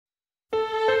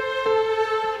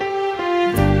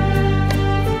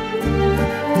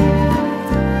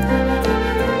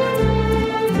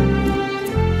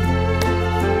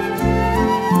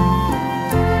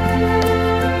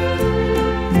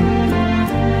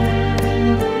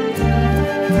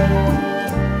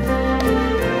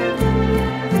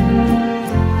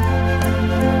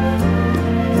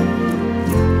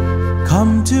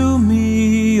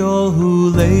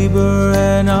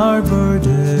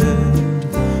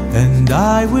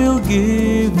I will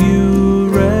give you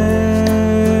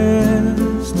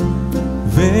rest.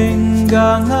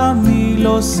 Vengan a mí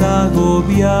los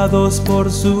agobiados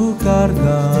por su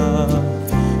carga,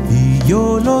 y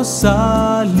yo los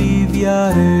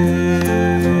aliviaré.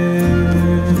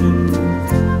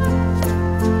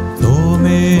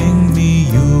 Tomen mi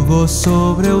yugo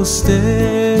sobre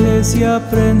ustedes y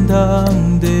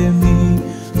aprendan de mí,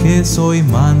 que soy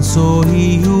manso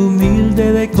y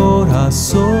humilde de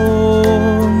corazón,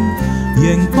 y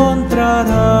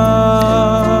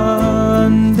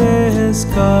encontrarán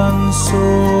descanso,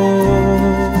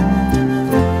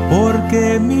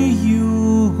 porque mi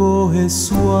yugo es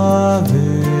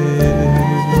suave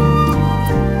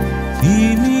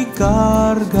y mi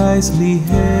carga es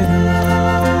ligera.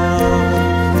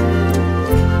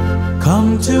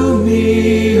 Come to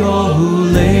me, all who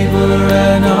labor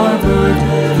and are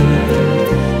burdened,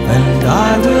 and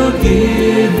I will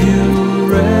give you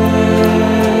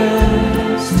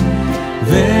rest.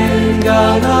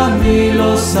 Vengan a mí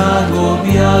los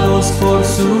agobiados por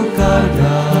su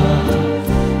carga,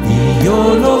 y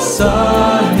yo los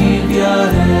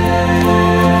aliviaré.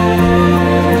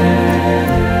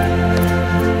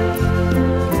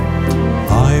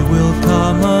 I will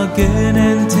come again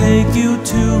and take you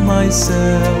to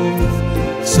myself,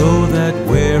 so that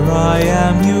where I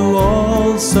am you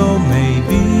also may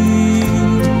be.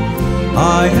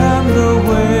 I am the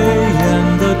way and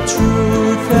the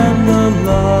truth and the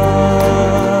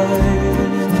life.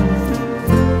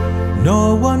 No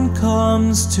one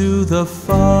comes to the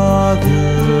Father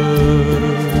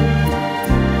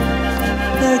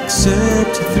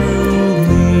except through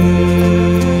me.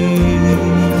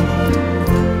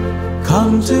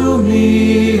 Come to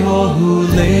me, all who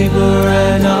labor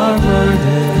and are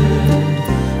burdened,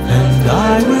 and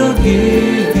I will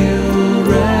give you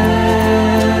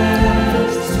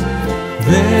rest.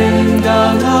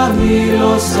 Vengan a mí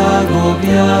los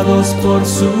agobiados por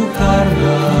su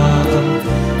carga,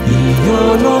 y yo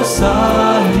los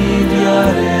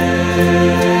aliviaré.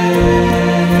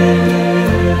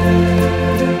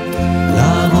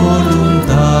 La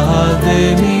voluntad de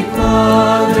mi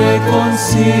Padre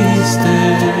consiste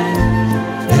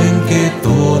en que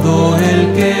todo el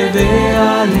que vea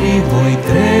al Hijo y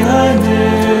crea en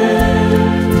Él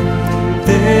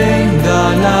tenga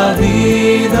la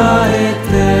vida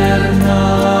eterna,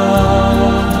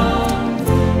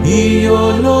 y yo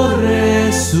lo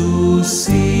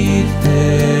resucité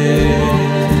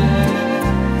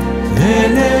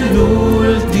en el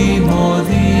último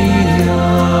día.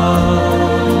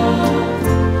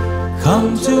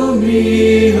 Come to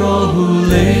me, all who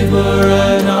labor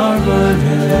and are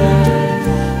burdened,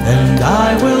 and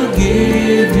I will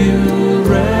give you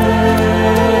rest.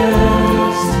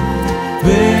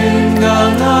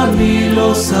 Vengan a mí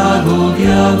los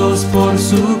agobiados por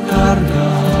su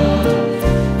carga,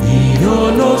 y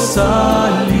yo los aliviaré.